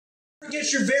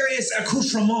Get your various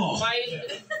accoutrements.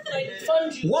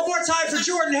 One more time for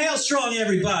Jordan Hailstrong,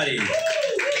 everybody.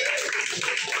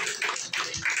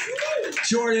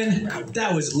 Jordan,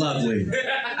 that was lovely.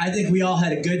 I think we all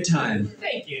had a good time.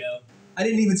 Thank you. I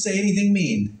didn't even say anything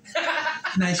mean.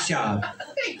 Nice job.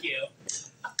 Thank you.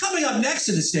 Coming up next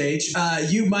to the stage,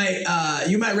 you might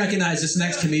recognize this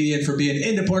next comedian for being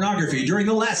into pornography during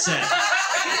the last set.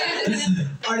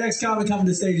 Our next comic coming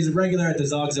to the stage is a regular at the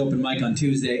Zogs Open Mic on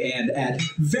Tuesday and at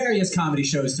various comedy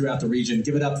shows throughout the region.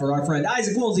 Give it up for our friend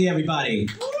Isaac Woolsey, everybody.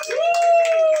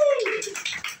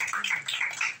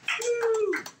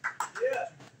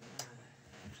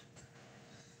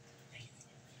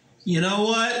 You know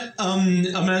what?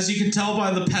 As you can tell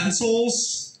by the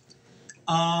pencils,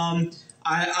 I'm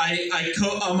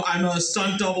a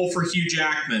stunt double for Hugh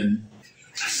Jackman,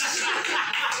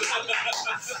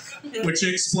 which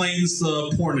explains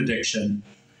the porn addiction.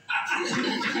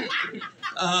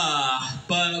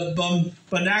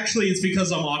 But actually, it's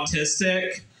because I'm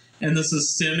autistic, and this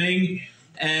is stimming,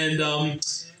 and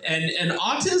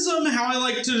autism. How I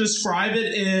like to describe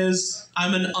it is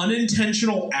I'm an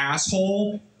unintentional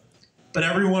asshole. But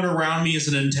everyone around me is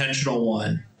an intentional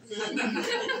one.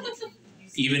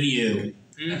 Even you.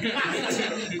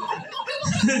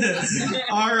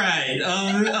 All right.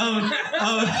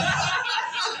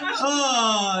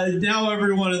 Now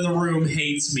everyone in the room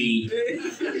hates me.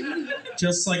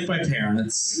 Just like my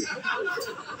parents.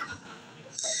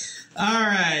 All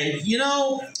right. You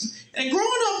know, and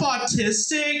growing up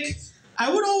autistic, I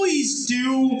would always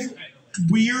do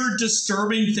weird,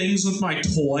 disturbing things with my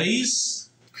toys.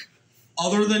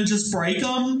 Other than just break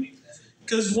them.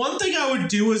 Because one thing I would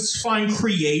do is find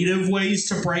creative ways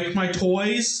to break my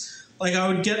toys. Like I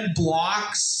would get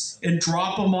blocks and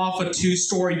drop them off a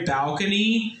 2-story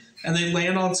balcony and they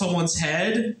land on someone's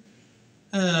head.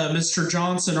 Mr.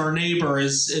 Johnson, our neighbor,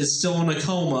 is still in a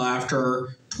coma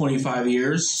after 25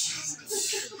 years.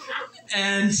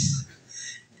 And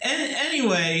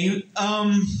anyway,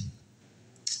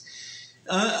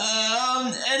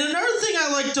 and another thing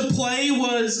I like to play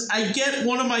was I get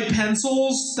one of my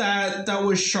pencils that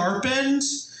was sharpened,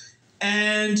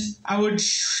 and I would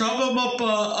shove them up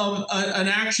an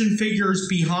action figure's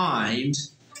behind.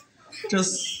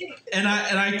 And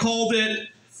I called it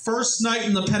First Night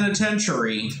in the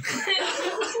Penitentiary.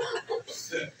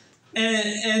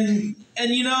 and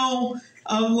you know,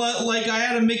 like I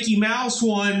had a Mickey Mouse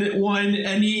one,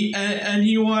 and he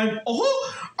went, oh,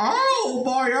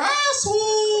 my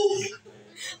asshole!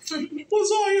 Was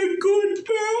I a good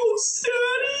mouse,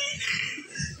 Daddy?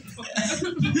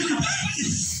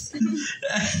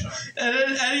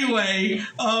 And anyway,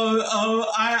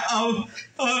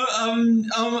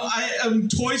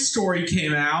 Toy Story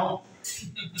came out,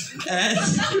 and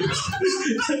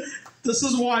this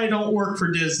is why I don't work for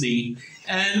Disney.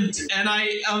 And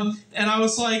I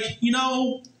was like, you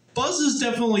know, Buzz is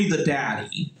definitely the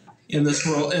daddy in this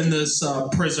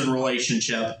prison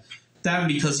relationship. That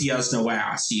because he has no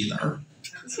ass either.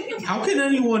 How can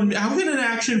an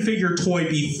action figure toy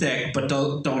be thick but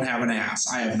don't have an ass?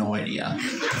 I have no idea.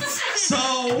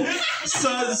 So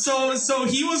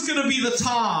he was gonna be the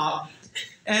top,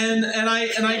 and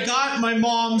I got my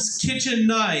mom's kitchen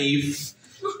knife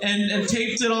and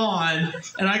taped it on,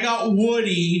 and I got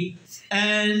Woody,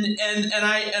 and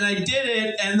I did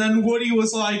it, and then Woody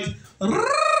was like,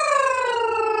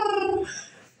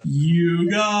 you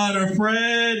got a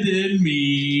friend in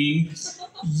me.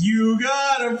 You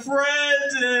got a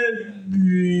friend in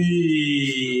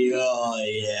me. Oh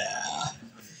yeah.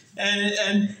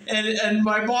 And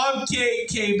my mom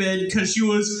came in because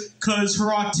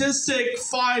her autistic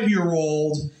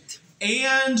 5-year-old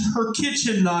and her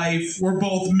kitchen knife were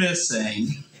both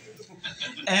missing.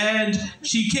 And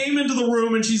she came into the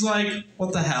room and she's like,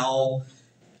 "What the hell?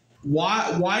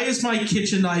 Why is my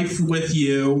kitchen knife with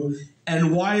you?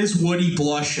 And why is Woody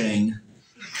blushing?"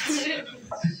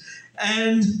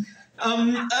 And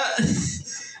on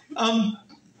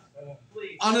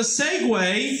a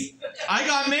segue, I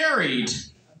got married.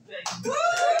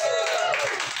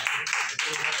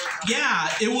 Yeah,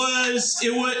 it was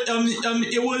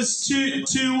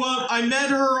I met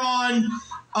her on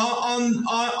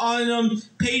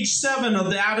page 7 of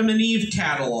the Adam and Eve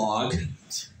catalog.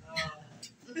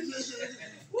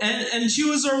 And she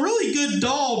was a really good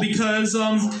doll because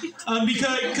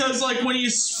like when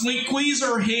you squeeze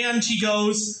her hand, she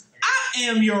goes, "I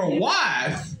am your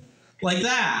wife," like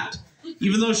that,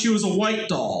 even though she was a white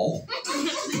doll.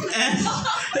 And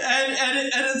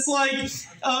it's like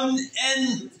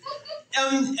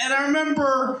and I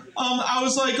remember I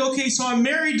was like, okay, so I'm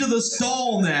married to this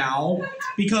doll now,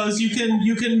 because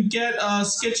you can get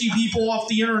sketchy people off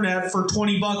the internet for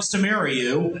 $20 to marry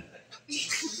you.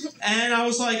 And I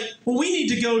was like, well, we need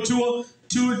to go to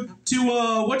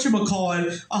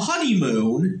whatchamacallit, a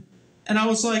honeymoon. And I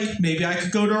was like, maybe I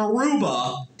could go to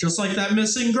Aruba, just like that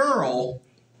missing girl.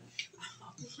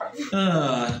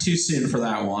 Too soon for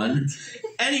that one.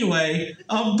 Anyway,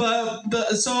 but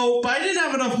I didn't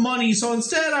have enough money, so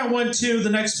instead I went to the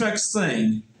next best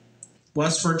thing,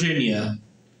 West Virginia.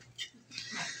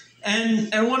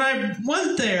 And when I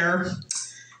went there,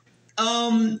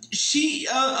 she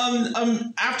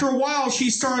after a while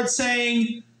she started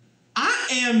saying, "I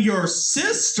am your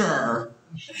sister."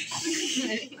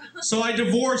 So I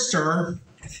divorced her,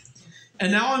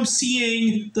 and now I'm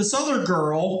seeing this other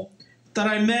girl that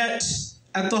I met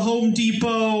at the Home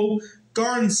Depot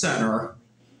garden center.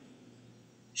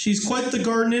 She's quite the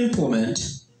garden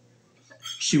implement.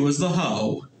 She was the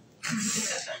hoe.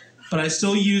 But I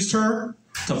still used her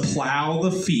to plow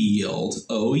the field.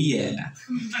 Oh, yeah.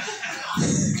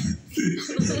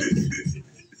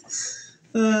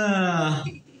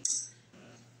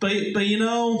 But you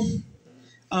know,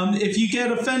 if you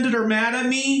get offended or mad at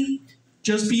me,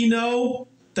 just know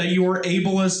that you are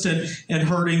ableist and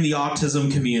hurting the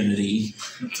autism community.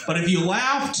 But if you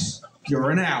laughed, you're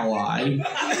an ally. All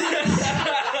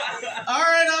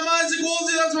right, I'm Isaac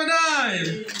Woolsey. That's my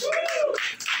time.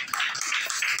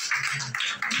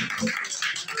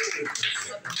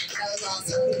 That was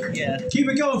awesome. Yeah. Keep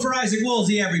it going for Isaac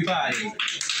Woolsey, everybody.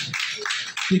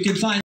 You can find